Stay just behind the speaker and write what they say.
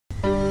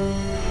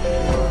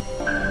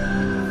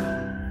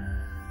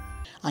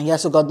And he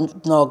also got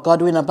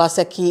Godwin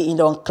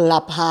Obaseki,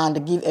 clap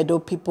hand, give Edo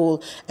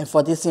people, and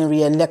for this in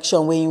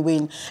re-election,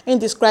 win. In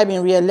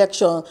describing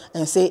re-election,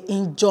 and say,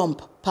 in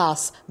jump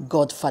past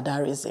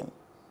Godfatherism.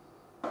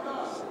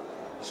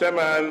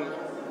 Chairman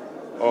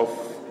of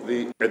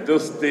the Edo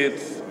State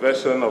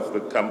version of the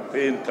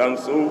Campaign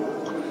Council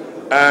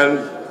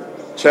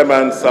and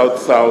Chairman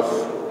South-South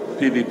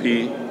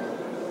PDP,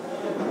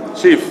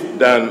 Chief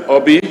Dan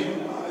Obi,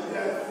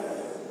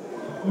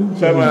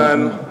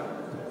 Chairman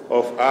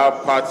of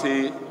our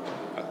party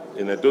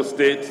in Edo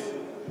State,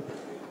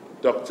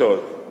 Dr.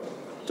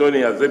 Tony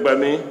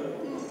Azegbami,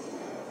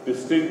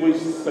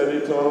 distinguished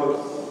senators,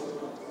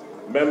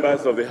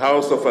 members of the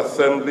House of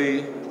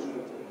Assembly,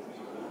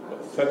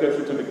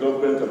 Secretary to the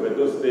Government of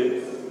Edo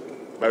State,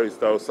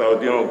 Barrister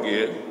Osaudion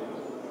Ogie,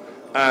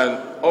 and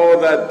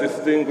other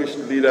distinguished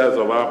leaders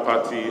of our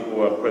party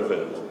who are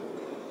present.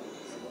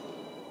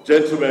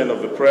 Gentlemen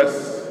of the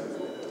press,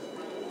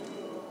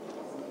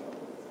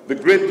 the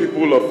great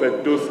people of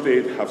Edo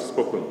State have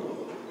spoken,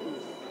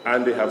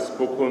 and they have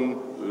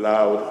spoken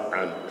loud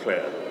and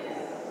clear.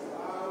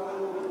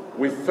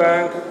 We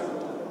thank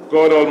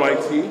God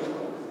Almighty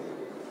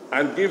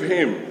and give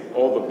Him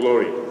all the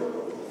glory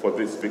for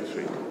this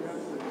victory.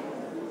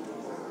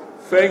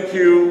 Thank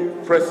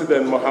you,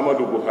 President Muhammadu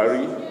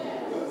Buhari,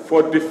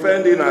 for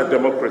defending our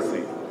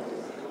democracy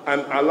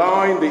and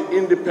allowing the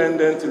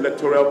Independent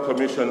Electoral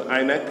Commission,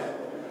 INEC,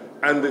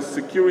 and the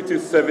security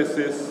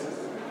services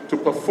to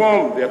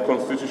perform their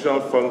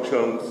constitutional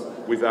functions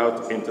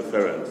without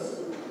interference.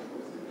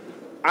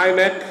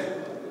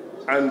 INEC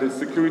and the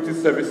security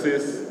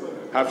services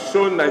have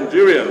shown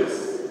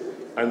Nigerians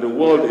and the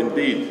world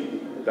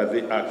indeed that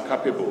they are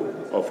capable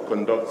of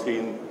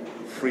conducting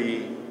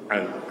free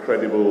and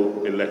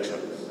credible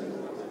elections.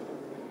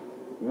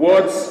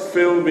 Words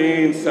fail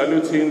me in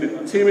saluting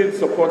the timid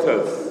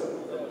supporters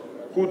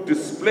who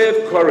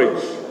displayed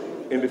courage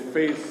in the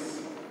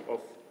face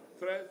of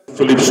threats.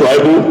 Philip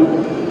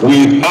Schreiber,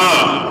 we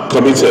are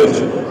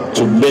committed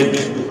to make